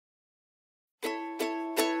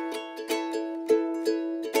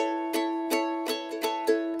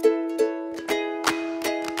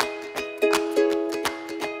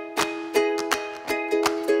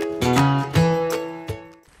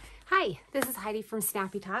Heidi from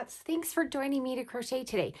Snappy Tots. Thanks for joining me to crochet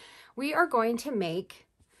today. We are going to make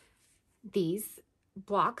these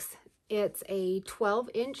blocks. It's a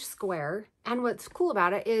 12-inch square, and what's cool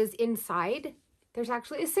about it is inside there's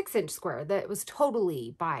actually a 6-inch square that was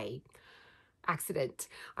totally by accident.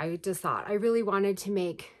 I just thought I really wanted to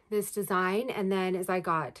make this design, and then as I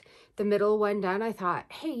got the middle one done, I thought,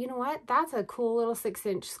 hey, you know what? That's a cool little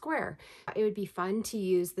 6-inch square. It would be fun to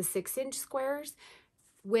use the 6-inch squares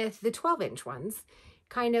with the 12-inch ones,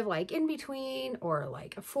 kind of like in between, or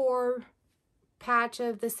like a 4 patch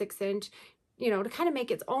of the 6-inch, you know, to kind of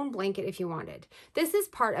make its own blanket if you wanted. This is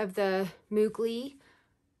part of the Mowgli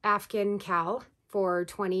Afghan Cal for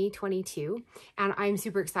 2022, and I'm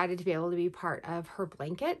super excited to be able to be part of her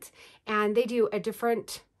blanket. And they do a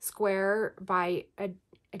different square by a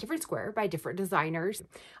different square by different designers.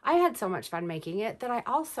 I had so much fun making it that I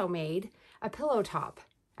also made a pillow top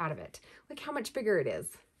out of it. Look how much bigger it is.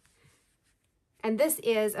 And this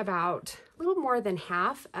is about a little more than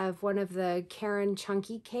half of one of the Karen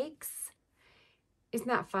chunky cakes. Isn't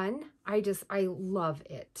that fun? I love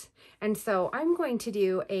it. And so I'm going to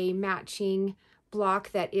do a matching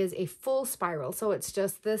block that is a full spiral. So it's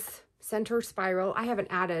just this center spiral. I haven't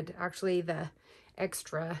added actually the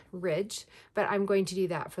extra ridge, but I'm going to do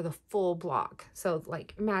that for the full block. So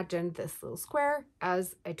like imagine this little square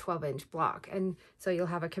as a 12-inch block, and so you'll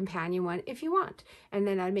have a companion one if you want. And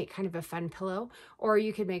then I'd make kind of a fun pillow, or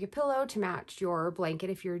you could make a pillow to match your blanket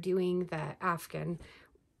if you're doing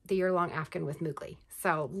the year-long Afghan with Mowgli.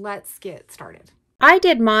 So let's get started. I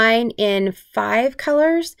did mine in 5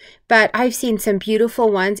 colors, but I've seen some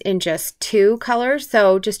beautiful ones in just 2 colors,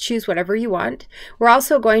 so just choose whatever you want. We're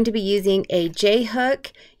also going to be using a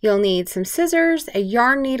J-hook. You'll need some scissors, a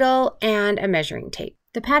yarn needle, and a measuring tape.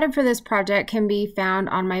 The pattern for this project can be found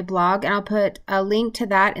on my blog, and I'll put a link to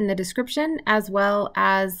that in the description, as well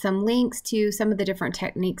as some links to some of the different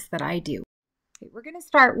techniques that I do. We're going to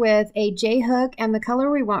start with a J-hook and the color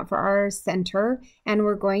we want for our center, and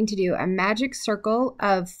we're going to do a magic circle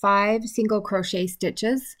of 5 single crochet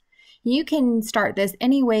stitches. You can start this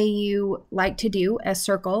any way you like to do a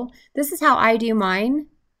circle. This is how I do mine.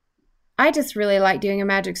 I just really like doing a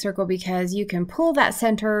magic circle because you can pull that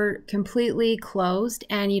center completely closed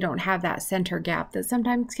and you don't have that center gap that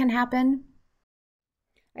sometimes can happen.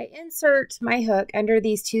 I insert my hook under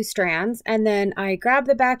these 2 strands, and then I grab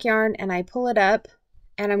the back yarn and I pull it up,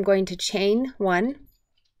 and I'm going to chain 1.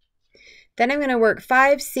 Then I'm going to work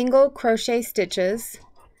 5 single crochet stitches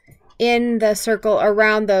in the circle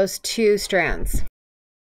around those 2 strands.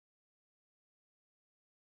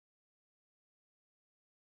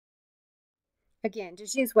 Again,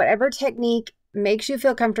 just use whatever technique makes you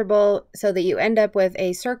feel comfortable so that you end up with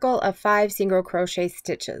a circle of 5 single crochet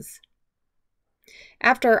stitches.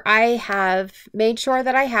 After I have made sure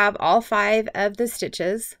that I have all 5 of the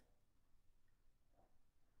stitches,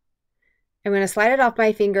 I'm going to slide it off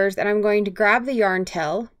my fingers, and I'm going to grab the yarn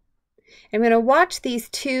tail. I'm going to watch these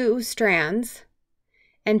 2 strands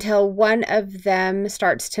until one of them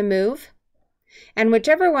starts to move. And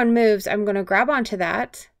whichever one moves, I'm going to grab onto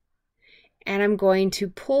that, and I'm going to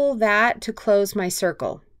pull that to close my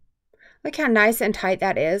circle. Look how nice and tight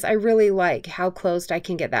that is. I really like how closed I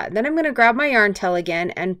can get that. Then I'm going to grab my yarn tail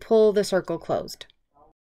again and pull the circle closed.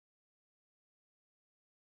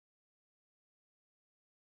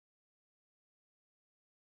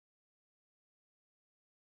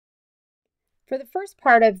 For the first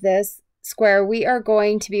part of this square, we are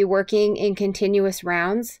going to be working in continuous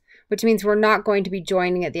rounds, which means we're not going to be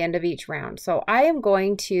joining at the end of each round. So I am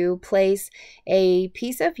going to place a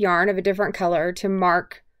piece of yarn of a different color to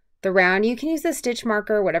mark the round. You can use a stitch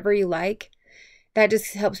marker, whatever you like. That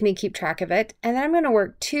just helps me keep track of it. And then I'm going to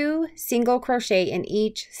work 2 single crochet in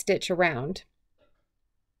each stitch around.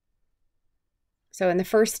 So in the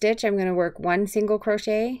first stitch, I'm going to work 1 single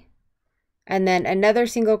crochet, and then another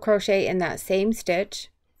single crochet in that same stitch.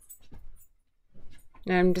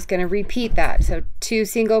 And I'm just going to repeat that. So 2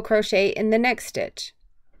 single crochet in the next stitch.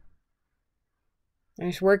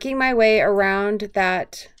 I'm just working my way around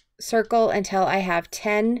that circle until I have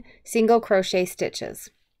 10 single crochet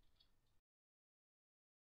stitches.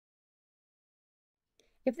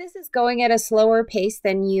 If this is going at a slower pace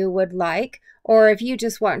than you would like, or if you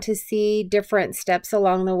just want to see different steps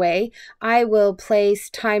along the way, I will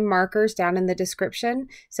place time markers down in the description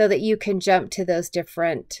so that you can jump to those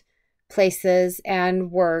different places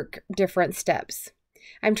and work different steps.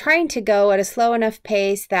 I'm trying to go at a slow enough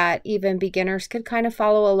pace that even beginners could kind of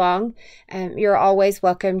follow along. You're always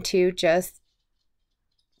welcome to just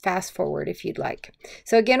fast forward if you'd like.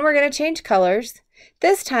 So again, we're going to change colors.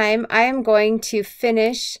 This time I am going to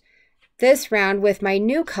finish this round with my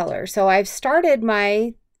new color. So I've started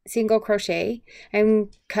my single crochet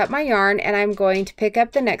and cut my yarn, and I'm going to pick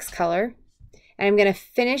up the next color, and I'm going to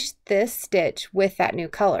finish this stitch with that new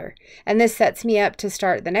color. And this sets me up to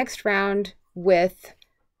start the next round with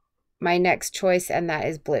my next choice, and that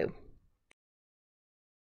is blue.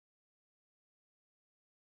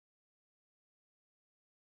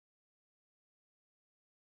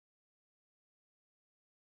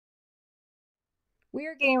 We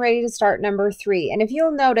are getting ready to start number 3. And if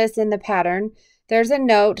you'll notice in the pattern, there's a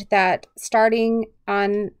note that starting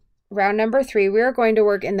on round number 3, we are going to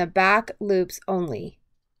work in the back loops only.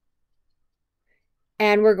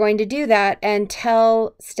 And we're going to do that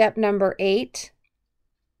until step number 8.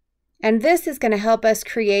 And this is going to help us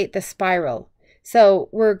create the spiral. So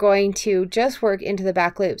we're going to just work into the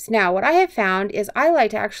back loops. Now, what I have found is I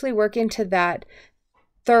like to actually work into that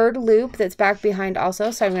third loop that's back behind also.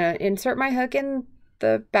 So I'm going to insert my hook in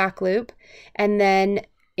the back loop and then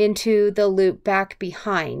into the loop back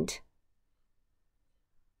behind.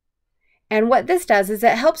 And what this does is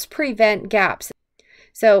it helps prevent gaps.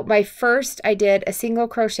 So my first, I did a single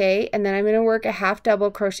crochet, and then I'm going to work a half double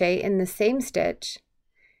crochet in the same stitch.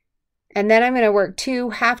 And then I'm going to work 2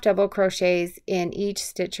 half double crochets in each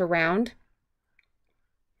stitch around.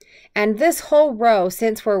 And this whole row,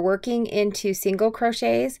 since we're working into single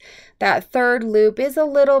crochets, that third loop is a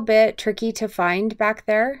little bit tricky to find back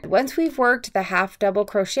there. Once we've worked the half double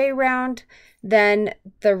crochet round, then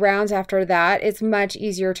the rounds after that, it's much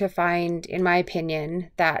easier to find, in my opinion,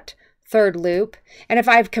 that third loop. And if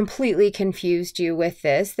I've completely confused you with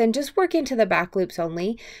this, then just work into the back loops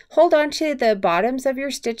only. Hold on to the bottoms of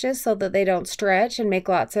your stitches so that they don't stretch and make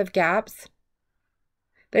lots of gaps.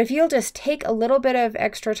 But if you'll just take a little bit of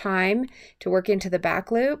extra time to work into the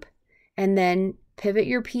back loop and then pivot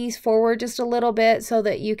your piece forward just a little bit so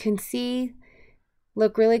that you can see,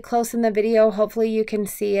 look really close in the video, hopefully you can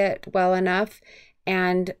see it well enough,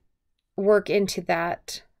 and work into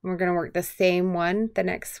that. We're going to work the same one, the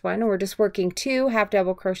next one. We're just working 2 half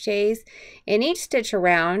double crochets in each stitch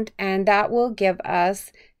around, and that will give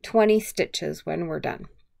us 20 stitches when we're done.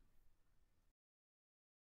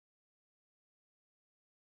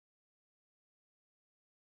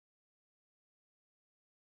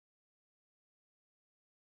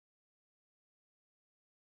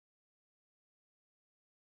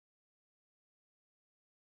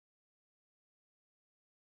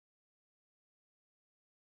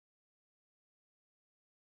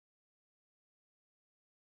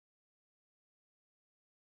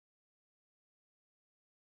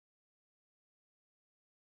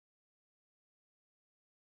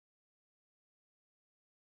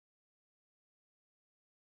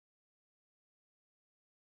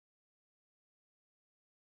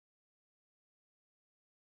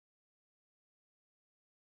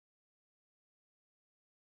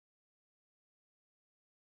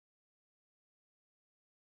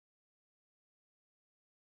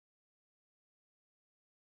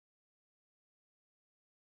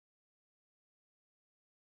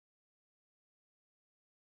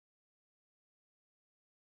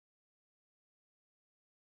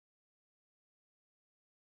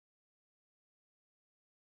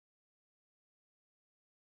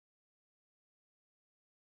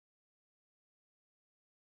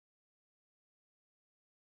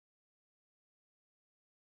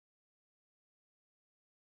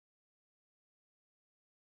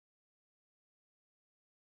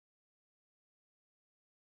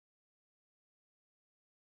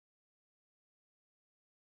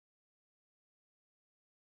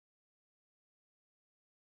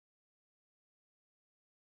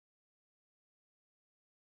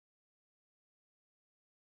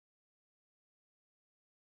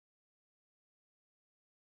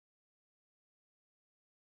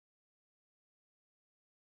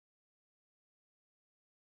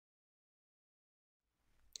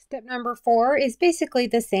 Step number 4 is basically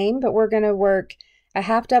the same, but we're going to work a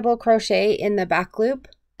half double crochet in the back loop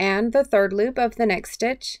and the third loop of the next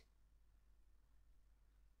stitch,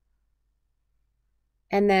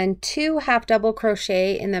 and then 2 half double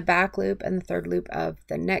crochet in the back loop and the third loop of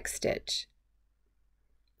the next stitch.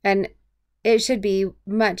 And it should be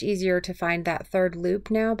much easier to find that third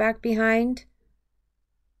loop now back behind.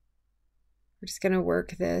 We're just going to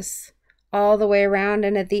work this all the way around,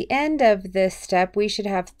 and at the end of this step we should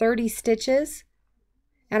have 30 stitches,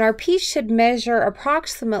 and our piece should measure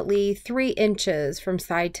approximately 3 inches from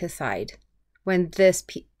side to side when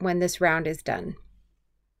this round is done.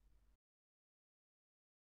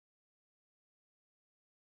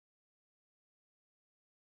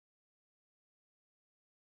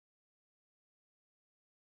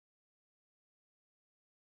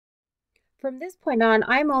 From this point on,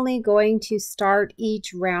 I'm only going to start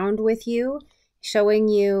each round with you, showing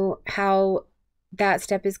you how that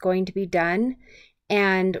step is going to be done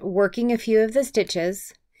and working a few of the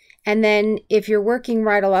stitches. And then if you're working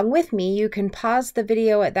right along with me, you can pause the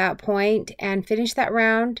video at that point and finish that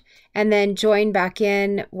round and then join back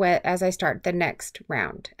in as I start the next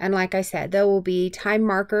round. And like I said, there will be time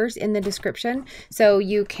markers in the description, so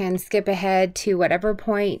you can skip ahead to whatever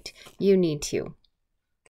point you need to.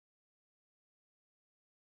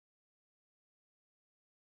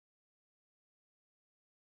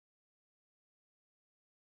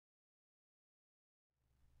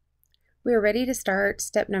 We are ready to start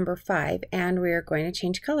step number 5, and we are going to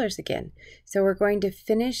change colors again. So we're going to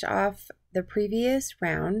finish off the previous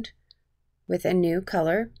round with a new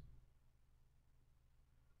color.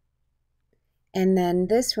 And then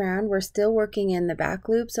this round, we're still working in the back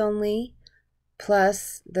loops only,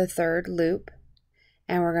 plus the third loop.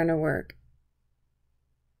 And we're going to work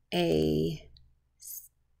a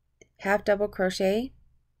half double crochet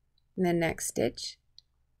in the next stitch,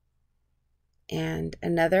 and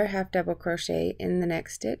another half double crochet in the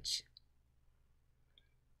next stitch,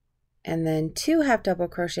 and then 2 half double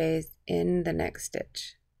crochets in the next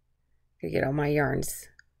stitch to get all my yarns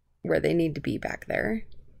where they need to be back there.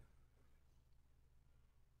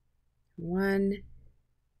 1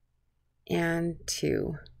 and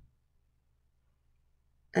 2,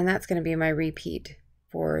 and that's going to be my repeat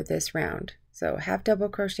for this round. So half double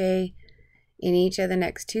crochet in each of the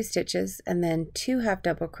next 2 stitches, and then 2 half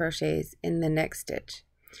double crochets in the next stitch.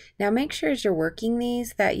 Now make sure as you're working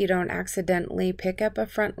these that you don't accidentally pick up a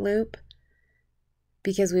front loop,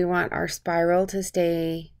 because we want our spiral to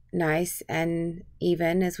stay nice and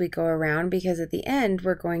even as we go around, because at the end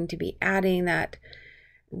we're going to be adding that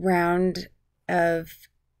round of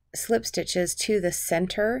slip stitches to the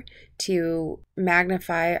center to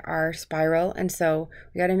magnify our spiral, and so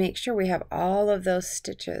we got to make sure we have all of those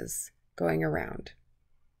stitches going around.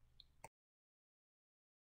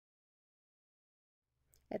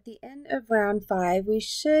 At the end of round 5, we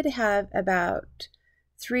should have about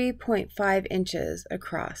 3.5 inches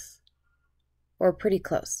across, or pretty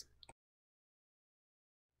close.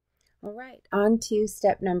 All right, on to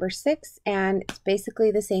step number 6, and it's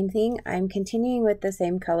basically the same thing. I'm continuing with the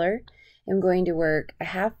same color. I'm going to work a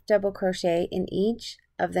half double crochet in each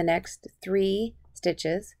of the next 3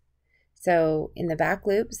 stitches. So in the back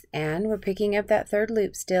loops, and we're picking up that third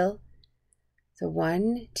loop still. So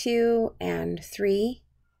 1, 2, and 3.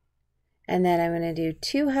 And then I'm going to do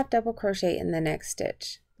 2 half double crochet in the next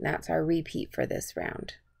stitch. That's our repeat for this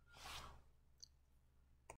round.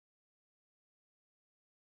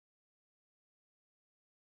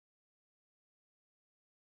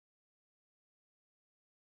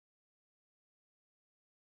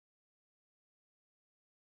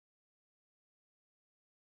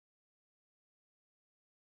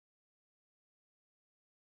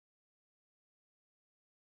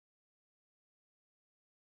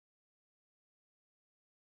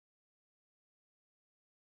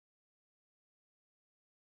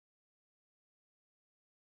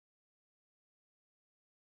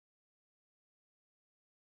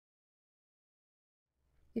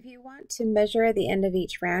 If you want to measure at the end of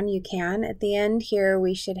each round, you can. At the end here,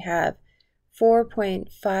 we should have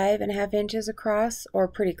 4.5 inches across, or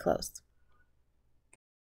pretty close.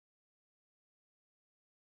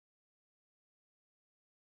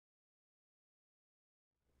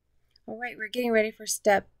 All right, we're getting ready for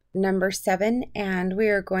step number 7, and we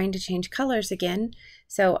are going to change colors again.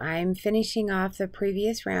 So I'm finishing off the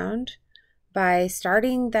previous round by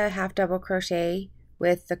starting the half double crochet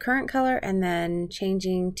with the current color and then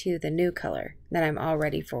changing to the new color. Then I'm all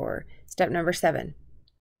ready for step number 7.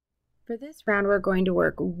 For this round, we're going to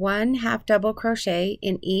work 1 half double crochet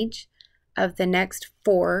in each of the next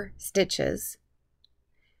 4 stitches.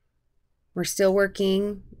 We're still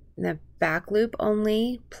working the back loop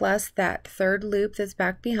only, plus that third loop that's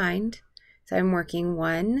back behind. So I'm working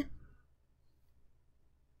 1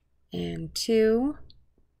 and 2,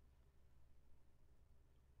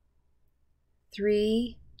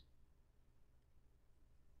 3,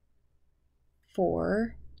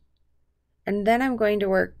 4, and then I'm going to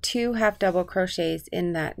work 2 half double crochets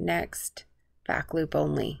in that next back loop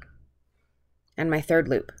only, and my third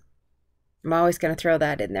loop. I'm always going to throw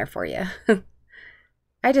that in there for you.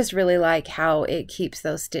 I just really like how it keeps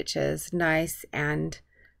those stitches nice and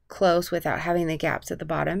close without having the gaps at the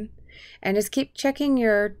bottom. And just keep checking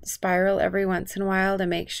your spiral every once in a while to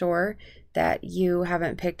make sure that you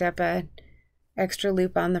haven't picked up an extra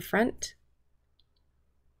loop on the front.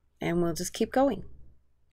 And we'll just keep going.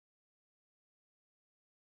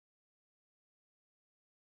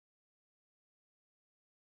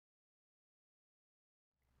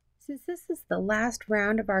 Since this is the last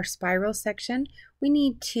round of our spiral section, we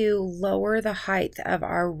need to lower the height of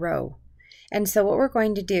our row. And so what we're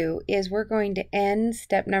going to do is we're going to end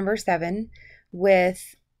step number 7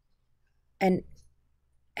 with an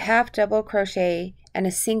half double crochet and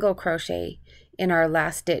a single crochet in our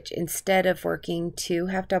last stitch instead of working 2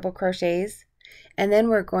 half double crochets. And then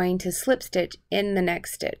we're going to slip stitch in the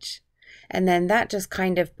next stitch. And then that just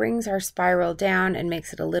kind of brings our spiral down and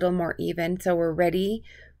makes it a little more even, so we're ready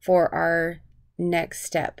for our next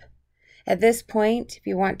step. At this point, if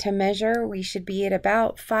you want to measure, we should be at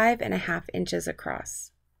about 5.5 inches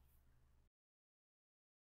across.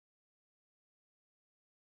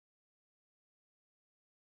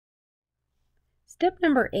 Step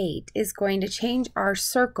number 8 is going to change our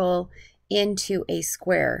circle into a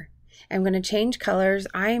square. I'm going to change colors.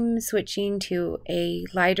 I'm switching to a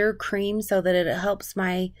lighter cream so that it helps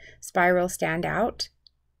my spiral stand out.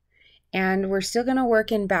 And we're still going to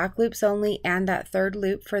work in back loops only and that third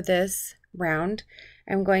loop for this round.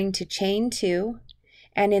 I'm going to chain 2,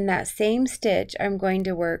 and in that same stitch I'm going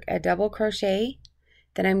to work a double crochet,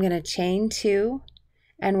 then I'm going to chain 2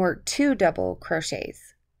 and work 2 double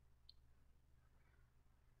crochets.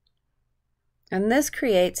 And this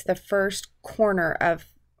creates the first corner of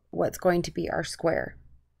what's going to be our square.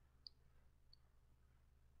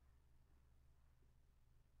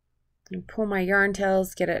 And pull my yarn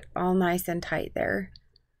tails, get it all nice and tight there.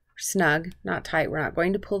 Snug, not tight. We're not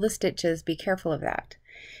going to pull the stitches. Be careful of that.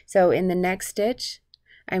 So in the next stitch,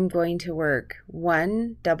 I'm going to work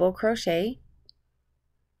 1 double crochet.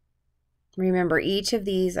 Remember, each of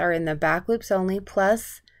these are in the back loops only,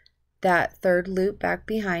 plus that third loop back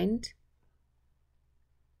behind.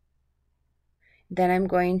 Then I'm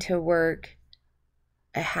going to work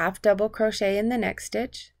a half double crochet in the next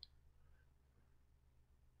stitch,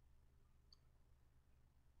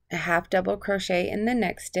 a half double crochet in the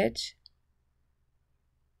next stitch,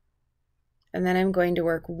 and then I'm going to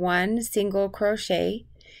work 1 single crochet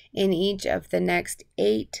in each of the next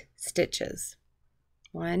 8 stitches.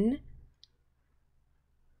 1,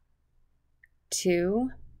 2,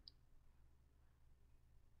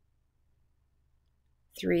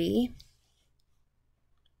 3,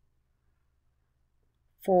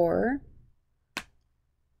 4,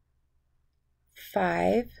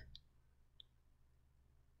 5,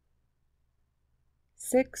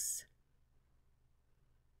 6,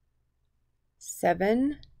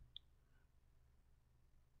 7,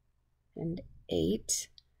 and 8.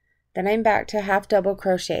 Then I'm back to half double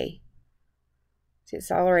crochet. So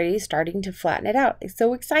it's already starting to flatten it out. It's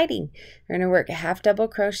so exciting. We're going to work a half double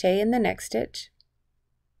crochet in the next stitch,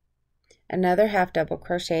 another half double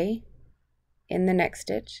crochet in the next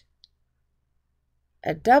stitch,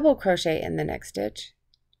 a double crochet in the next stitch,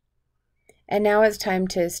 and now it's time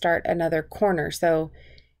to start another corner. So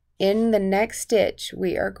in the next stitch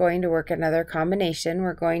we are going to work another combination.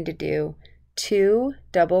 We're going to do 2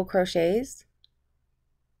 double crochets,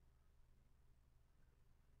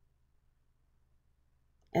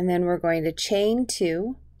 and then we're going to chain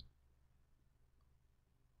 2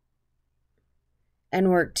 and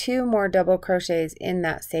work 2 more double crochets in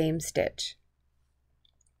that same stitch.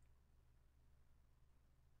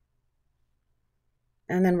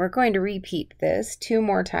 And then we're going to repeat this 2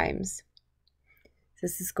 more times.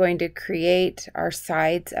 This is going to create our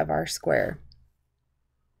sides of our square.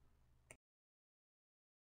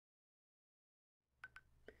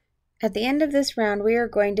 At the end of this round, we are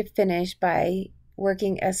going to finish by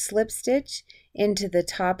working a slip stitch into the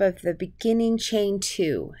top of the beginning chain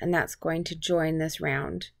 2, and that's going to join this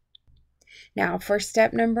round. Now for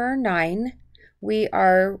step number 9, we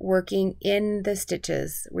are working in the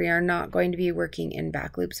stitches. We are not going to be working in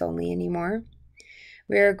back loops only anymore.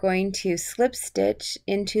 We are going to slip stitch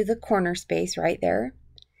into the corner space right there,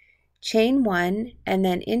 chain 1, and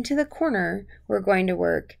then into the corner we're going to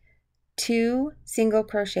work 2 single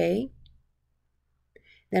crochet,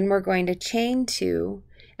 then we're going to chain 2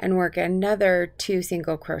 and work another 2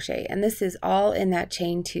 single crochet, and this is all in that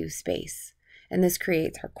chain 2 space, and this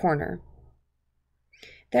creates our corner.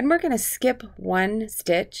 Then we're going to skip 1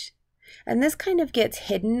 stitch, and this kind of gets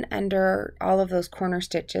hidden under all of those corner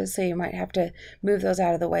stitches, so you might have to move those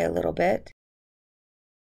out of the way a little bit.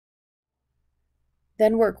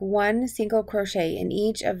 Then work 1 single crochet in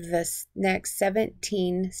each of the next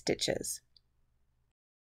 17 stitches.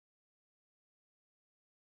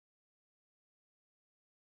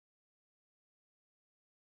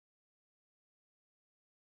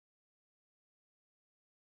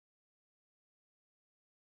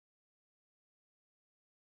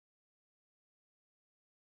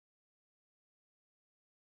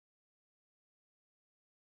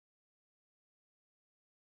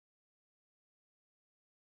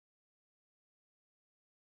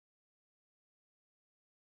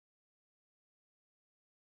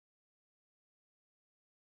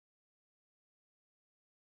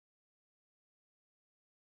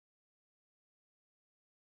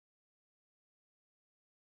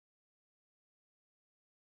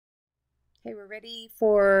 Okay, we're ready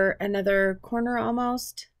for another corner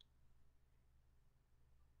almost.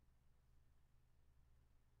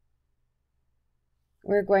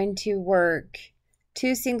 We're going to work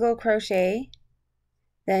 2 single crochet,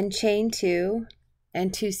 then chain 2,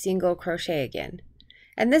 and 2 single crochet again.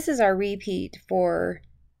 And this is our repeat for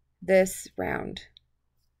this round.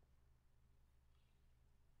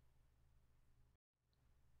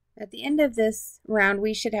 At the end of this round,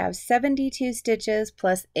 we should have 72 stitches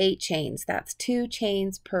plus 8 chains. That's 2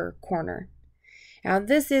 chains per corner. Now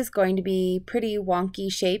this is going to be pretty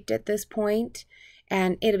wonky shaped at this point,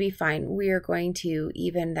 and it'll be fine. We are going to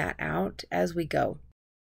even that out as we go.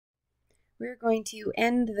 We're going to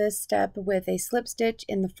end this step with a slip stitch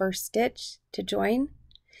in the first stitch to join.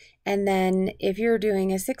 And then if you're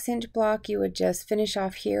doing a 6-inch block, you would just finish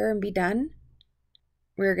off here and be done.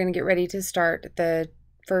 We're going to get ready to start the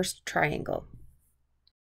first triangle.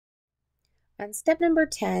 On step number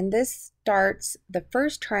 10, this starts the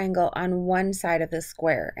first triangle on one side of the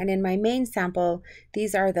square. And in my main sample,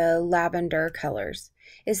 these are the lavender colors.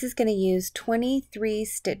 This is going to use 23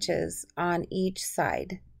 stitches on each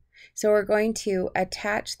side. So we're going to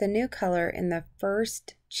attach the new color in the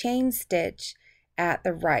first chain stitch at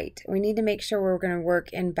the right. We need to make sure we're going to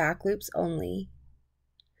work in back loops only.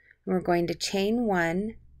 We're going to chain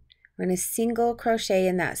 1. We're going to single crochet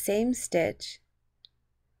in that same stitch,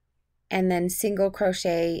 and then single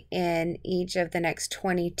crochet in each of the next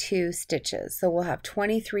 22 stitches. So we'll have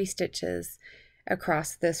 23 stitches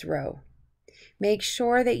across this row. Make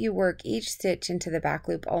sure that you work each stitch into the back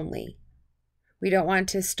loop only. We don't want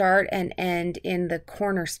to start and end in the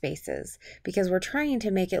corner spaces because we're trying to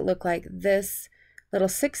make it look like this little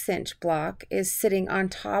 6-inch block is sitting on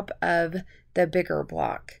top of the bigger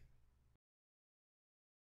block.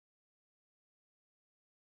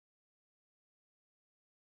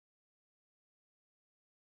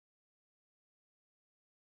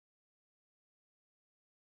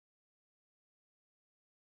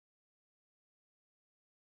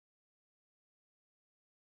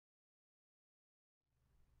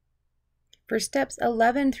 For steps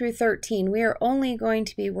 11 through 13, we are only going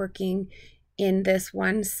to be working in this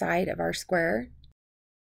one side of our square.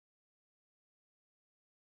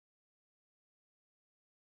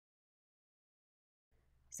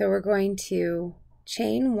 So we're going to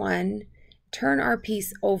chain 1, turn our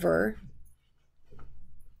piece over,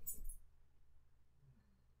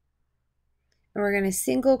 and we're going to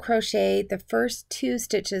single crochet the first 2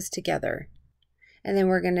 stitches together. And then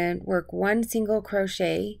we're going to work 1 single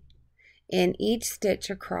crochet in each stitch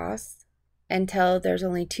across until there's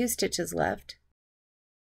only 2 stitches left.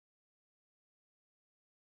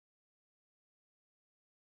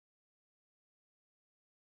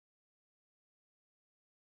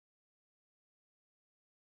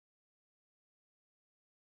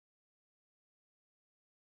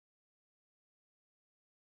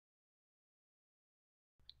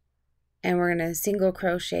 And we're going to single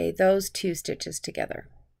crochet those 2 stitches together.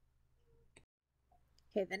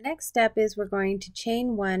 Okay, the next step is we're going to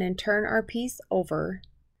chain 1 and turn our piece over.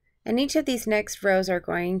 And each of these next rows are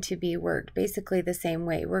going to be worked basically the same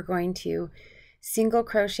way. We're going to single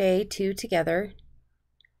crochet 2 together.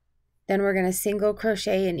 Then we're going to single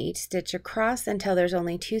crochet in each stitch across until there's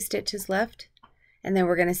only 2 stitches left. And then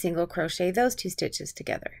we're going to single crochet those 2 stitches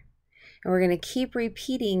together. And we're going to keep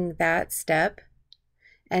repeating that step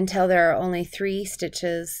until there are only 3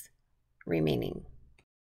 stitches remaining.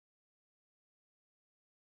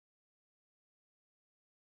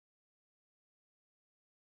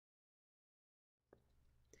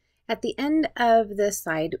 At the end of this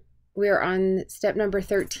side, we are on step number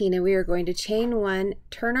 13, and we are going to chain 1,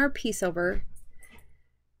 turn our piece over,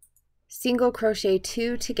 single crochet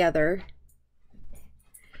 2 together,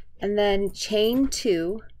 and then chain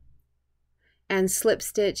 2 and slip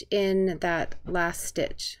stitch in that last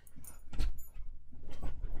stitch.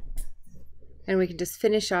 And we can just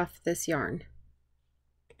finish off this yarn.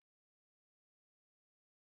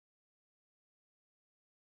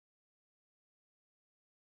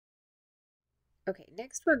 Okay,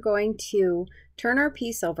 next we're going to turn our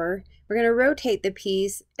piece over. We're going to rotate the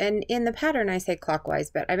piece, and in the pattern I say clockwise,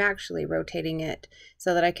 but I'm actually rotating it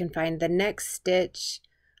so that I can find the next stitch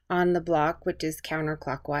on the block, which is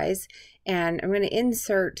counterclockwise. And I'm going to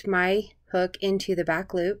insert my hook into the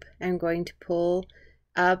back loop. I'm going to pull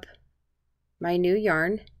up my new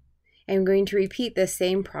yarn. I'm going to repeat the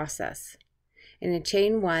same process. I'm going to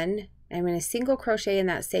chain 1, I'm going to single crochet in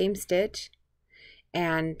that same stitch,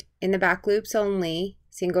 and in the back loops only,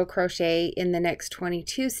 single crochet in the next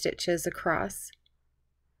 22 stitches across.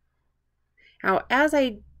 Now, as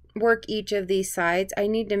I work each of these sides, I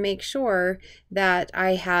need to make sure that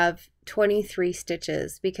I have 23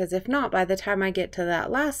 stitches, because if not, by the time I get to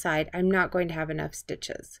that last side, I'm not going to have enough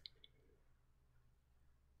stitches.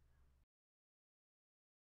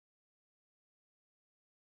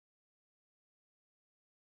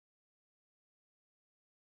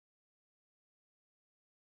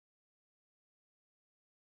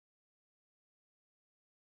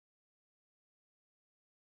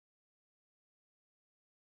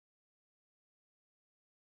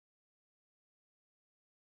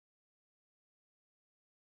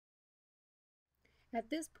 At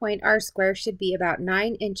this point, our square should be about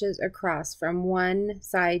 9 inches across from one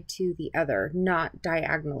side to the other, not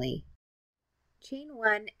diagonally. Chain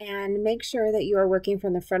 1 and make sure that you are working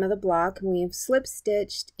from the front of the block. We have slip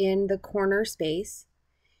stitched in the corner space,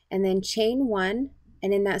 and then chain 1,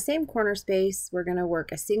 and in that same corner space we're going to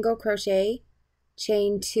work a single crochet,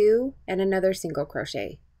 chain 2, and another single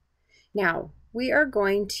crochet. Now we are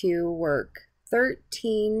going to work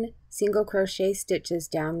 13 single crochet stitches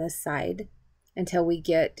down this side until we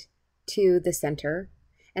get to the center,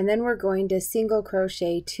 and then we're going to single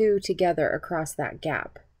crochet 2 together across that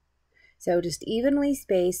gap. So just evenly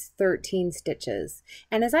space 13 stitches.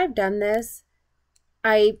 And as I've done this,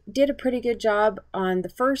 I did a pretty good job on the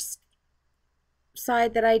first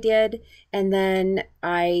side that I did, and then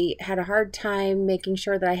I had a hard time making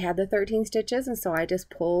sure that I had the 13 stitches, and so I just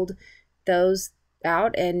pulled those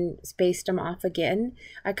out and spaced them off again.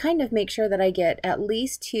 I kind of make sure that I get at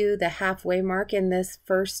least to the halfway mark in this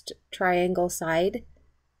first triangle side,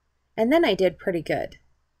 and then I did pretty good.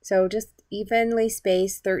 So just evenly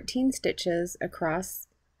space 13 stitches across.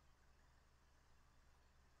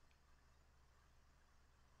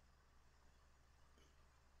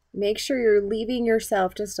 Make sure you're leaving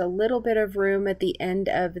yourself just a little bit of room at the end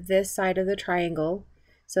of this side of the triangle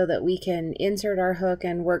so that we can insert our hook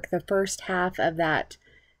and work the first half of that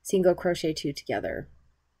single crochet 2 together.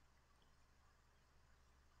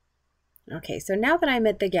 Okay, so now that I'm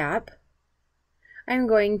at the gap, I'm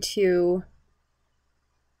going to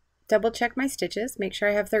double check my stitches, make sure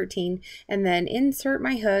I have 13, and then insert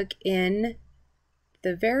my hook in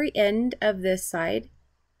the very end of this side,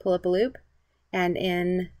 pull up a loop, and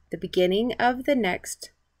in the beginning of the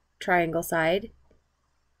next triangle side,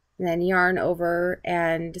 and then yarn over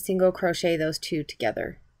and single crochet those 2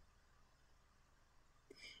 together.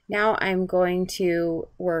 Now I'm going to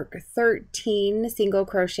work 13 single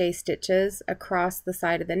crochet stitches across the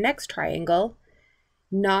side of the next triangle,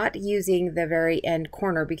 not using the very end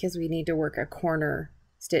corner because we need to work a corner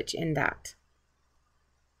stitch in that.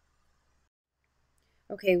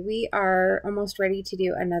 Okay, we are almost ready to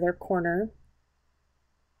do another corner.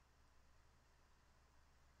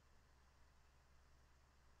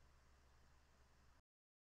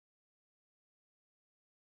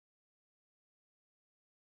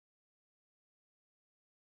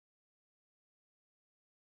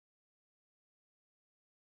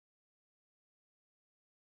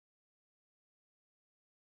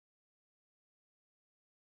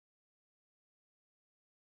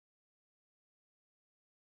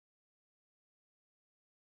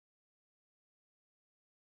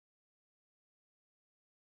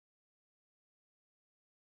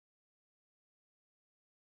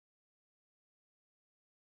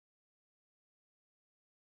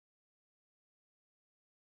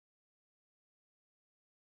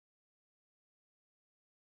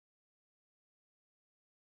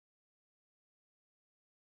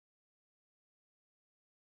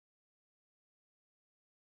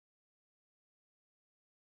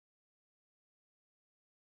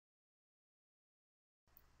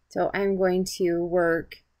 So I'm going to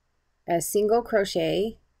work a single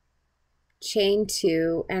crochet, chain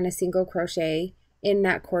 2, and a single crochet in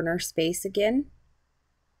that corner space again.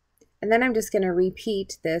 And then I'm just going to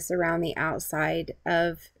repeat this around the outside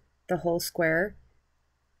of the whole square.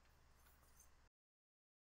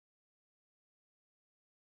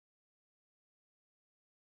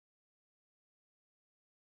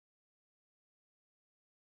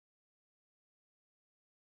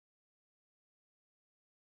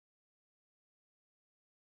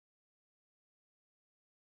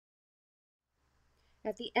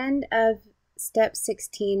 At the end of step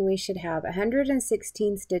 16, we should have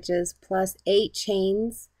 116 stitches plus 8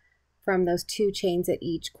 chains from those 2 chains at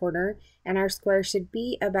each corner, and our square should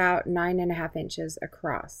be about 9.5 inches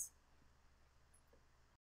across.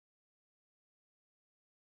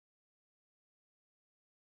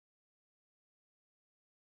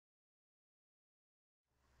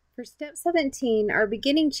 For step 17, our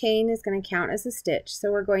beginning chain is going to count as a stitch,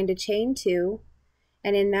 so we're going to chain 2,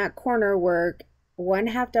 and in that corner work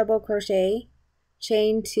 1/2 double crochet,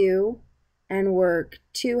 chain 2, and work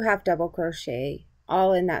 2 half double crochet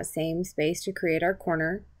all in that same space to create our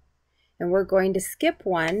corner. And we're going to skip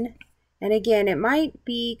one. And again, it might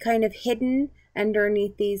be kind of hidden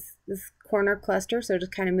underneath this corner cluster, so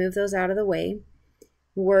just kind of move those out of the way.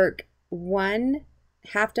 Work 1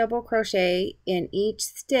 half double crochet in each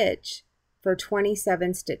stitch for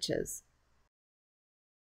 27 stitches.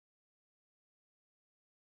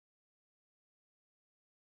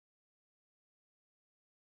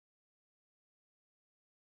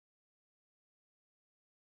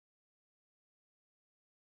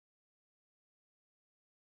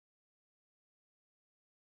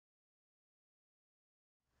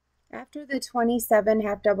 After the 27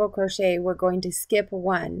 half double crochet, we're going to skip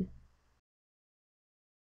one.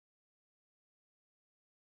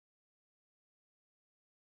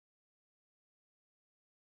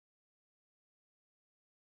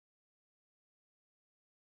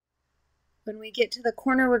 When we get to the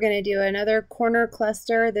corner, we're going to do another corner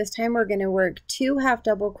cluster. This time we're going to work 2 half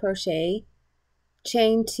double crochet,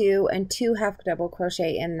 chain 2, and 2 half double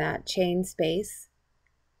crochet in that chain space.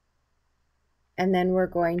 And then we're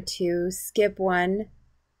going to skip one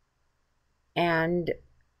and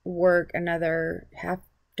work another half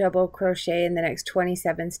double crochet in the next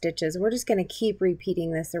 27 stitches. We're just going to keep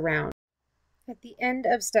repeating this around. At the end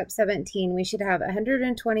of step 17, we should have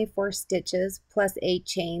 124 stitches plus 8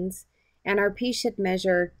 chains, and our piece should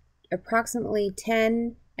measure approximately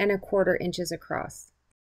 10¼ inches across.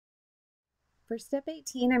 For step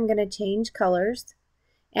 18, I'm going to change colors,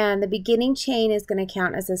 and the beginning chain is going to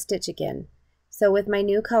count as a stitch again. So with my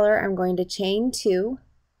new color, I'm going to chain 2.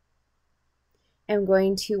 I'm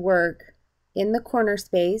going to work in the corner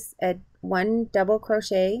space at 1 double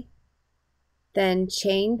crochet, then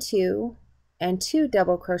chain 2 and 2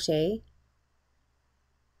 double crochet,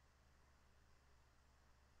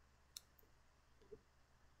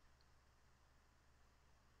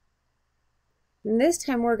 and this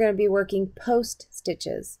time we're going to be working post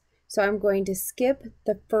stitches. So I'm going to skip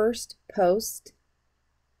the first post,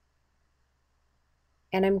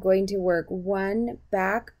 and I'm going to work 1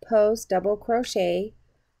 back post double crochet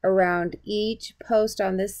around each post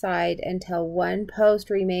on this side until 1 post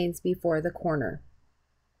remains before the corner.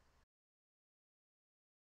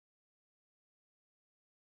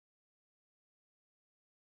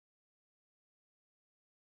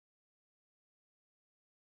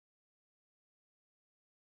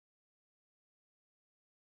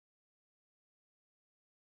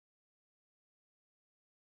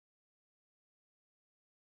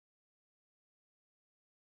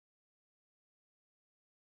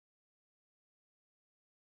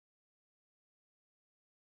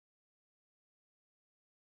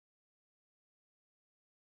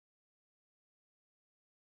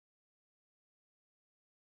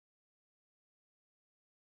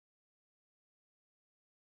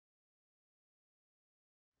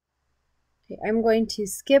 I'm going to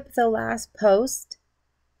skip the last post,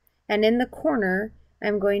 and in the corner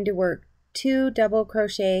I'm going to work 2 double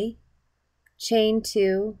crochet, chain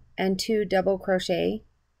 2 and 2 double crochet,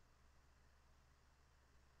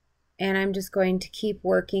 and I'm just going to keep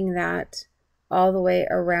working that all the way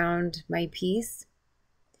around my piece.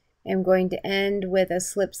 I'm going to end with a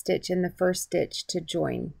slip stitch in the first stitch to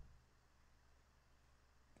join.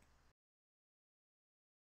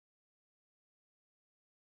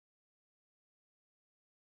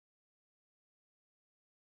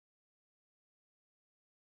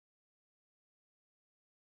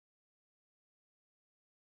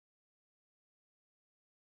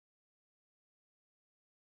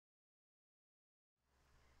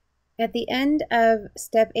 At the end of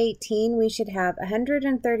step 18, we should have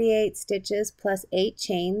 138 stitches plus 8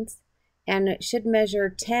 chains, and it should measure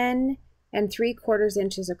 10¾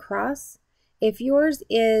 inches across. If yours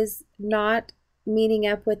is not meeting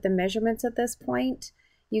up with the measurements at this point,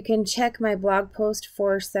 you can check my blog post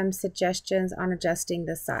for some suggestions on adjusting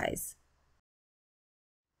the size.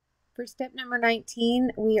 For step number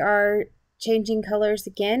 19, we are changing colors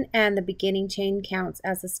again, and the beginning chain counts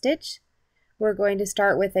as a stitch. We're going to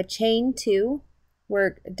start with a chain 2,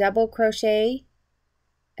 work double crochet,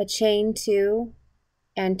 a chain 2,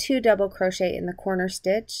 and 2 double crochet in the corner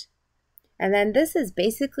stitch. And then this is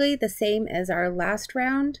basically the same as our last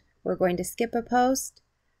round. We're going to skip a post,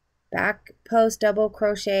 back post double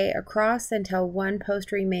crochet across until 1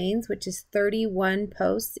 post remains, which is 31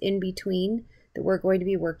 posts in between that we're going to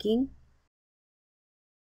be working.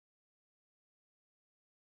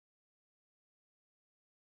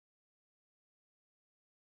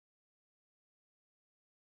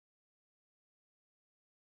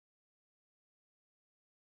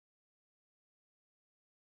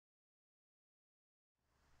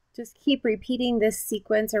 Just keep repeating this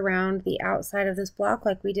sequence around the outside of this block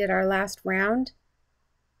like we did our last round.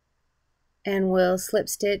 And we'll slip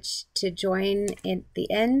stitch to join at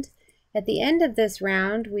the end. At the end of this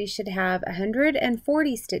round, we should have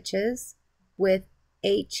 140 stitches with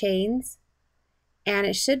 8 chains, and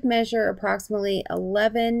it should measure approximately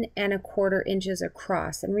 11¼ inches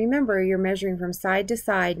across. And remember, you're measuring from side to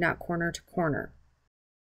side, not corner to corner.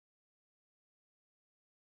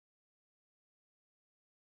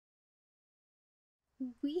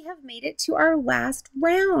 We have made it to our last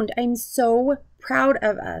round. I'm so proud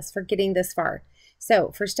of us for getting this far.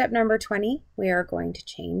 So for step number 20, we are going to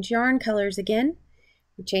change yarn colors again.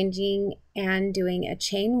 We're changing and doing a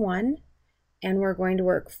chain 1, and we're going to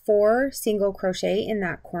work 4 single crochet in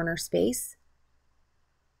that corner space.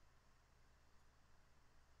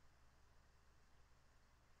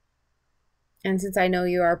 And since I know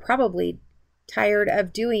you are probably tired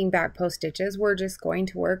of doing back post stitches, we're just going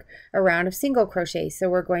to work a round of single crochet. So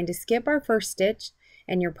we're going to skip our first stitch,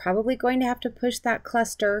 and you're probably going to have to push that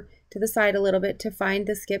cluster to the side a little bit to find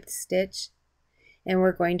the skipped stitch. And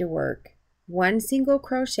we're going to work 1 single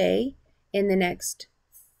crochet in the next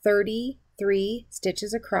 33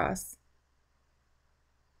 stitches across,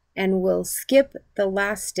 and we'll skip the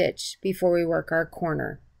last stitch before we work our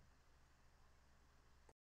corner.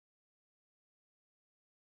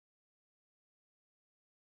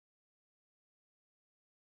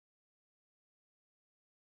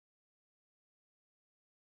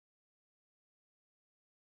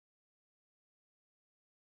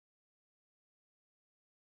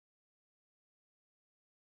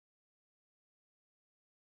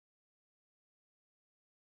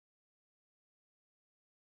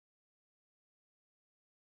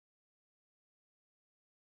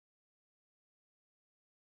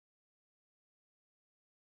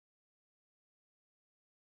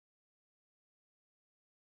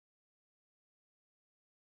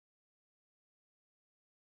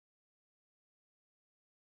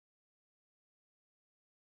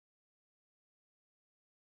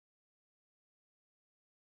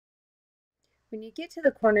 When you get to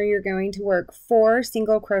the corner, you're going to work 4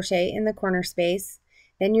 single crochet in the corner space.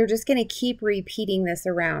 Then you're just going to keep repeating this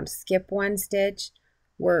around. Skip 1 stitch,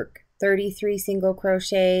 work 33 single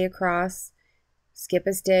crochet across, skip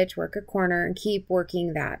a stitch, work a corner, and keep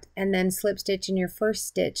working that. And then slip stitch in your first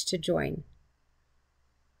stitch to join.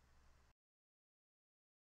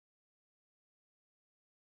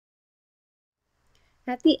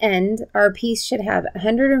 At the end, our piece should have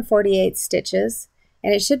 148 stitches,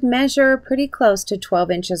 and it should measure pretty close to 12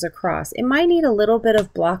 inches across. It might need a little bit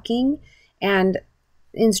of blocking, and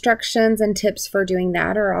instructions and tips for doing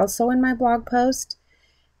that are also in my blog post.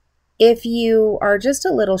 If you are just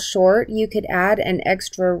a little short, you could add an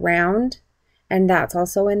extra round, and that's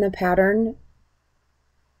also in the pattern.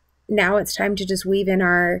 Now it's time to just weave in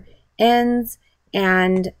our ends,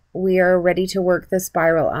 and we are ready to work the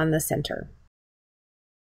spiral on the center.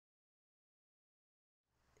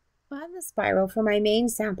 On the spiral for my main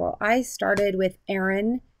sample, I started with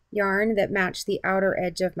Aran yarn that matched the outer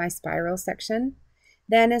edge of my spiral section.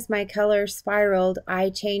 Then as my color spiraled, I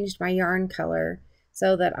changed my yarn color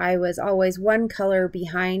so that I was always one color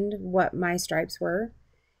behind what my stripes were.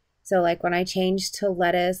 So like when I changed to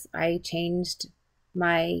lettuce, I changed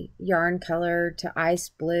my yarn color to ice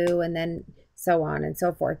blue, and then so on and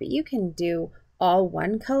so forth. But you can do all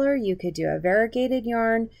one color. You could do a variegated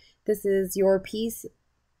yarn. This is your piece.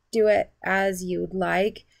 Do it as you'd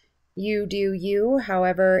like. You do you,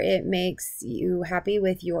 however it makes you happy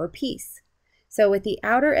with your piece. So with the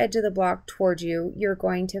outer edge of the block towards you, you're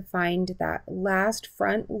going to find that last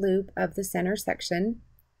front loop of the center section,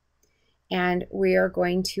 and we are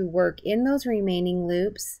going to work in those remaining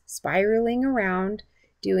loops, spiraling around,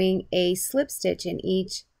 doing a slip stitch in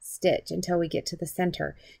each stitch until we get to the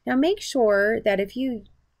center. Now make sure that if you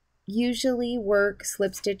usually work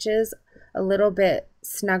slip stitches a little bit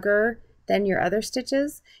snugger than your other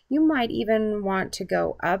stitches, you might even want to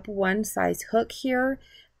go up one size hook here.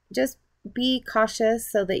 Just be cautious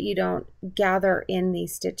so that you don't gather in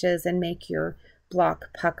these stitches and make your block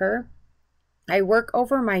pucker. I work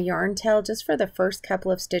over my yarn tail just for the first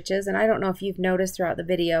couple of stitches, and I don't know if you've noticed throughout the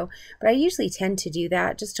video, but I usually tend to do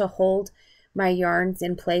that just to hold my yarns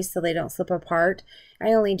in place so they don't slip apart.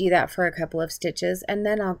 I only do that for a couple of stitches, and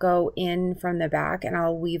then I'll go in from the back and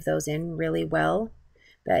I'll weave those in really well.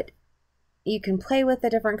 But you can play with the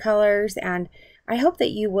different colors, and I hope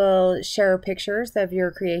that you will share pictures of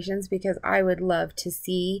your creations because I would love to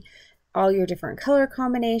see all your different color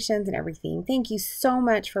combinations and everything. Thank you so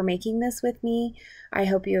much for making this with me. I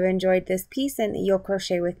hope you have enjoyed this piece and you'll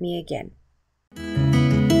crochet with me again.